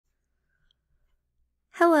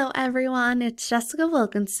Hello, everyone. It's Jessica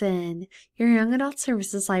Wilkinson, your Young Adult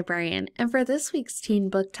Services Librarian, and for this week's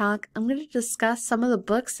Teen Book Talk, I'm going to discuss some of the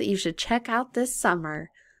books that you should check out this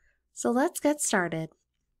summer. So let's get started.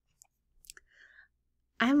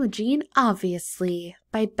 Imogene Obviously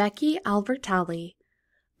by Becky Albertalli.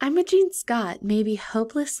 Imogene Scott may be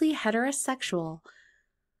hopelessly heterosexual,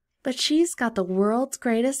 but she's got the world's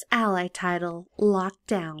greatest ally title locked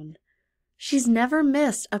down. She's never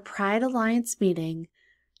missed a Pride Alliance meeting.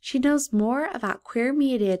 She knows more about queer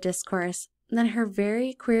media discourse than her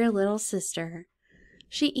very queer little sister.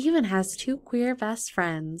 She even has two queer best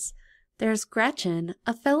friends. There's Gretchen,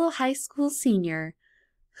 a fellow high school senior,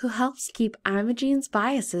 who helps keep Imogene's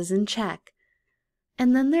biases in check.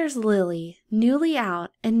 And then there's Lily, newly out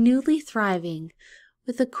and newly thriving,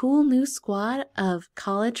 with a cool new squad of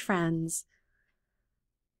college friends.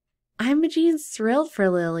 Imogene's thrilled for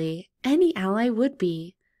Lily. Any ally would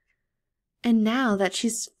be. And now that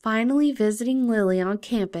she's finally visiting Lily on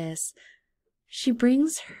campus, she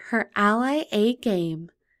brings her ally A game.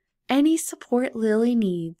 Any support Lily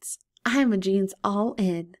needs, Imogene's all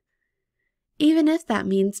in. Even if that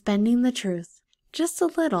means bending the truth, just a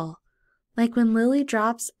little. Like when Lily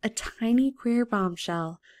drops a tiny queer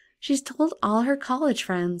bombshell, she's told all her college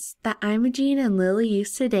friends that Imogene and Lily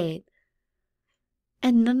used to date.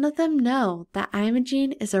 And none of them know that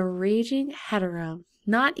Imogene is a raging hetero.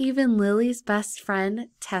 Not even Lily's best friend,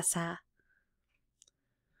 Tessa.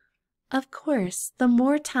 Of course, the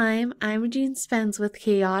more time Imogene spends with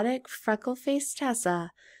chaotic, freckle-faced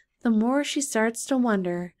Tessa, the more she starts to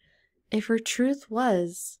wonder if her truth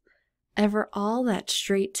was ever all that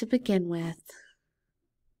straight to begin with.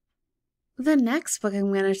 The next book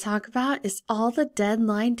I'm going to talk about is All the Dead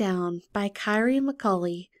Lie Down by Kyrie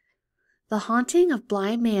McCully. The Haunting of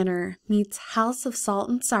Bly Manor meets House of Salt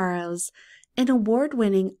and Sorrows, an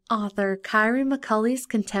award-winning author Kyrie McCully's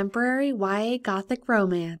contemporary YA Gothic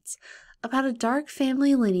romance about a dark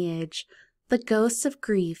family lineage, the ghosts of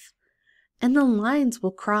grief, and the lines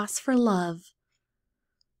will cross for love.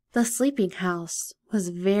 The sleeping house was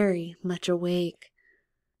very much awake.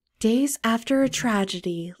 Days after a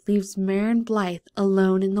tragedy leaves Maren Blythe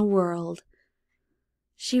alone in the world.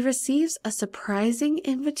 She receives a surprising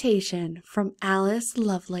invitation from Alice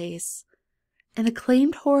Lovelace, an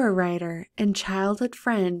acclaimed horror writer and childhood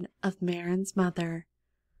friend of Maren's mother.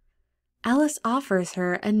 Alice offers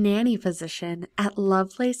her a nanny position at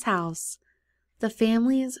Lovelace House, the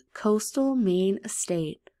family's coastal Maine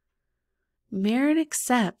estate. Maren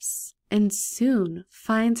accepts and soon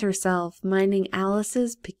finds herself minding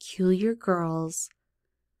Alice's peculiar girls.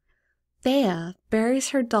 Thea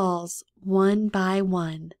buries her dolls one by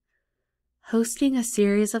one, hosting a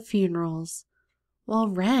series of funerals, while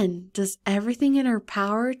Wren does everything in her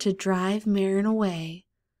power to drive Maren away.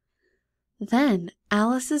 Then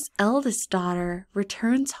Alice's eldest daughter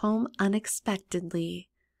returns home unexpectedly.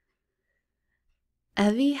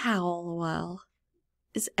 Evie Howell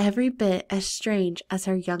is every bit as strange as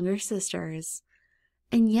her younger sisters,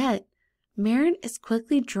 and yet Maren is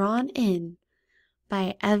quickly drawn in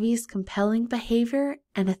by Evie's compelling behavior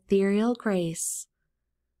and ethereal grace.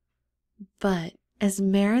 But as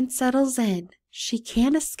Maren settles in, she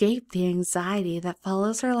can't escape the anxiety that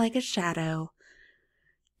follows her like a shadow.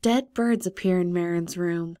 Dead birds appear in Maren's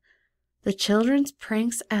room. The children's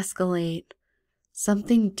pranks escalate.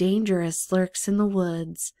 Something dangerous lurks in the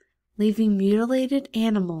woods, leaving mutilated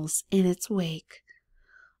animals in its wake.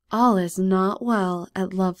 All is not well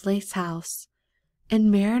at Lovelace House, and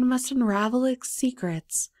Maren must unravel its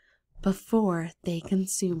secrets before they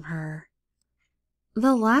consume her.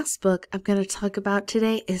 The last book I'm going to talk about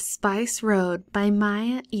today is Spice Road by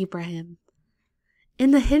Maya Ibrahim.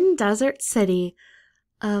 In the hidden desert city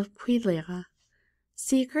of Quilea,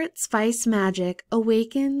 secret spice magic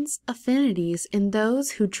awakens affinities in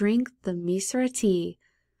those who drink the Misra tea.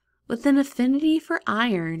 With an affinity for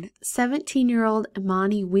iron, 17-year-old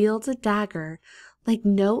Imani wields a dagger like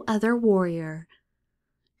no other warrior,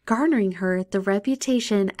 garnering her the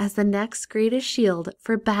reputation as the next greatest shield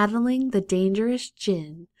for battling the dangerous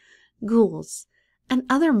jinn, ghouls, and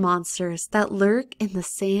other monsters that lurk in the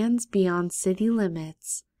sands beyond city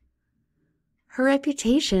limits. Her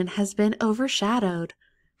reputation has been overshadowed,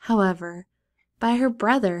 however, by her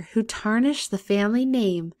brother who tarnished the family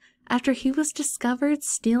name after he was discovered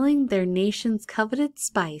stealing their nation's coveted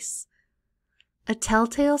spice, a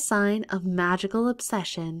telltale sign of magical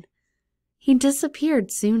obsession. He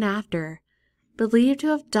disappeared soon after, believed to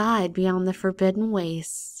have died beyond the forbidden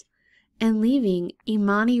wastes, and leaving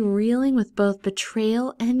Imani reeling with both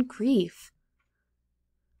betrayal and grief.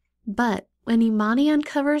 But When Imani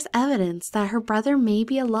uncovers evidence that her brother may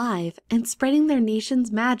be alive and spreading their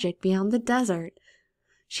nation's magic beyond the desert,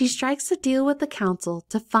 she strikes a deal with the council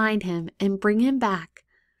to find him and bring him back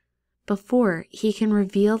before he can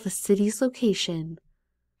reveal the city's location.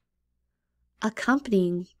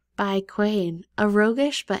 Accompanying by Quain, a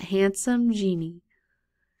roguish but handsome genie,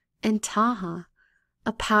 and Taha,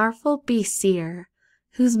 a powerful beast seer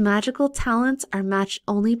whose magical talents are matched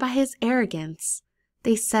only by his arrogance,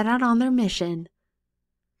 they set out on their mission.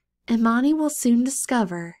 Imani will soon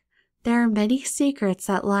discover there are many secrets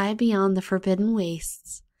that lie beyond the forbidden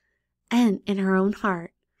wastes and in her own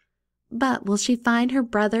heart. But will she find her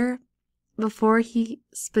brother before his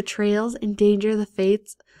betrayals endanger the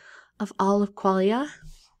fates of all of Qualia?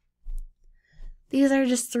 These are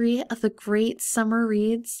just 3 of the great summer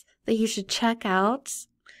reads that you should check out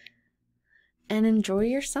and enjoy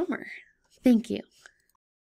your summer. Thank you.